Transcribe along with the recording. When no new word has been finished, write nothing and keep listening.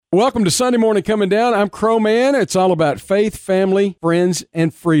Welcome to Sunday Morning Coming Down. I'm Crowman. It's all about faith, family, friends,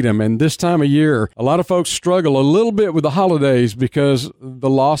 and freedom. And this time of year, a lot of folks struggle a little bit with the holidays because of the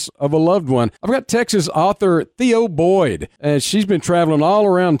loss of a loved one. I've got Texas author Theo Boyd, and she's been traveling all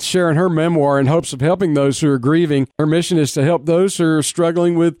around sharing her memoir in hopes of helping those who are grieving. Her mission is to help those who are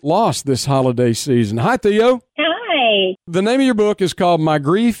struggling with loss this holiday season. Hi, Theo. Hi. The name of your book is called My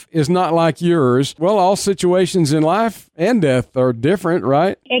Grief is Not Like Yours. Well, all situations in life and death are different,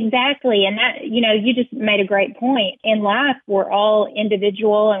 right? Exactly. And that, you just made a great point. In life, we're all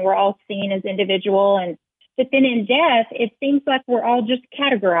individual and we're all seen as individual. But then in death, it seems like we're all just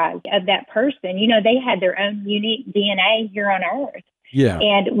categorized of that person. They had their own unique DNA here on earth. Yeah.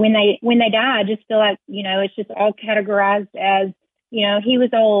 And when they die, I just feel like, it's just all categorized as, he was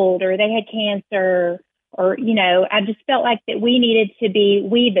old or they had cancer. Or, I just felt like that we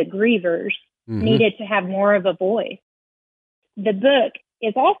the grievers, needed to have more of a voice. The book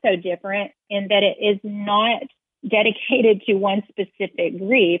is also different in that it is not dedicated to one specific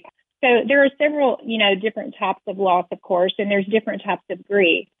grief. So there are several, different types of loss, of course, and there's different types of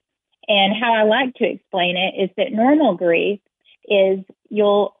grief. And how I like to explain it is that normal grief is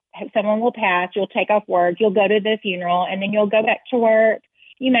someone will pass, you'll take off work, you'll go to the funeral, and then you'll go back to work.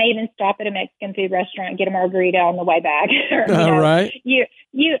 You may even stop at a Mexican food restaurant and get a margarita on the way back. Right. You're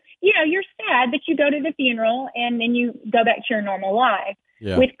sad, but you go to the funeral and then you go back to your normal life.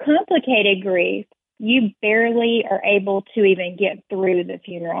 Yeah. With complicated grief, you barely are able to even get through the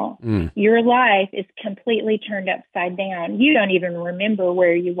funeral. Your life is completely turned upside down. You don't even remember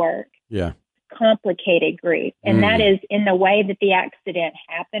where you work. Yeah. Complicated grief. And that is in the way that the accident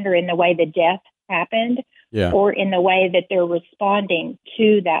happened or in the way the death happened. Yeah. Or in the way that they're responding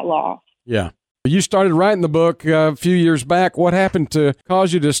to that loss. Yeah. You started writing the book a few years back. What happened to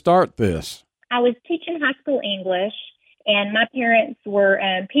cause you to start this? I was teaching high school English, and my parents were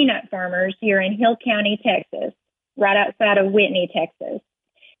peanut farmers here in Hill County, Texas, right outside of Whitney, Texas.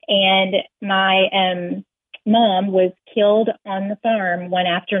 And my mom was killed on the farm one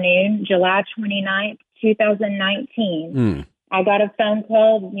afternoon, July 29th, 2019. I got a phone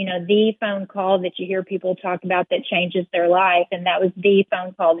call, the phone call that you hear people talk about that changes their life. And that was the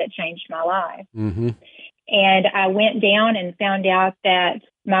phone call that changed my life. And I went down and found out that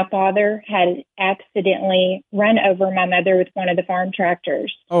my father had accidentally run over my mother with one of the farm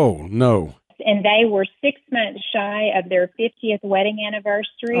tractors. Oh, no. And they were 6 months shy of their 50th wedding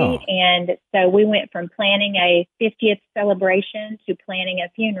anniversary. Oh. And so we went from planning a 50th celebration to planning a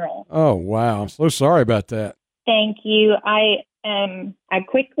funeral. Oh, wow. I'm so sorry about that. Thank you. I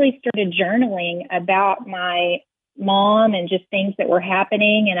quickly started journaling about my mom and just things that were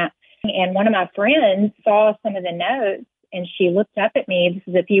happening. And one of my friends saw some of the notes, and she looked up at me. This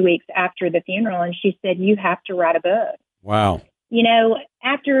is a few weeks after the funeral, and she said, "You have to write a book." Wow.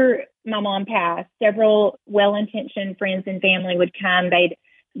 After my mom passed, several well-intentioned friends and family would come. They'd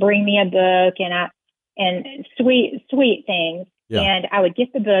bring me a book and sweet things. Yeah. And I would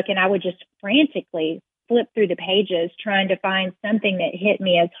get the book, and I would just frantically flip through the pages trying to find something that hit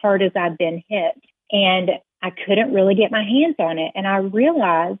me as hard as I've been hit. And I couldn't really get my hands on it. And I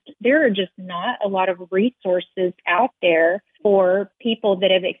realized there are just not a lot of resources out there for people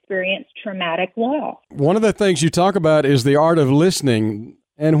that have experienced traumatic loss. One of the things you talk about is the art of listening.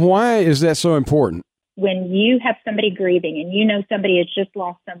 And why is that so important? When you have somebody grieving and somebody has just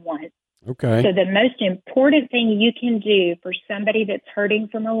lost someone. Okay. So the most important thing you can do for somebody that's hurting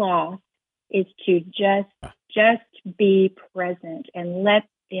from a loss is to just be present and let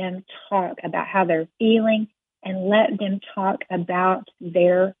them talk about how they're feeling and let them talk about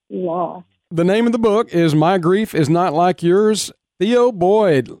their loss. The name of the book is My Grief is Not Like Yours. Theo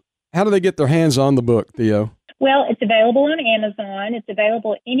Boyd, how do they get their hands on the book, Theo? Well, it's available on Amazon. It's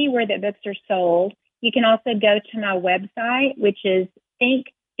available anywhere that books are sold. You can also go to my website, which is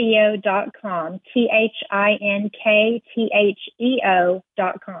thinktheo.com,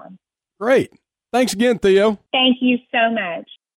 ThinkTheo.com. Great. Thanks again, Theo. Thank you so much.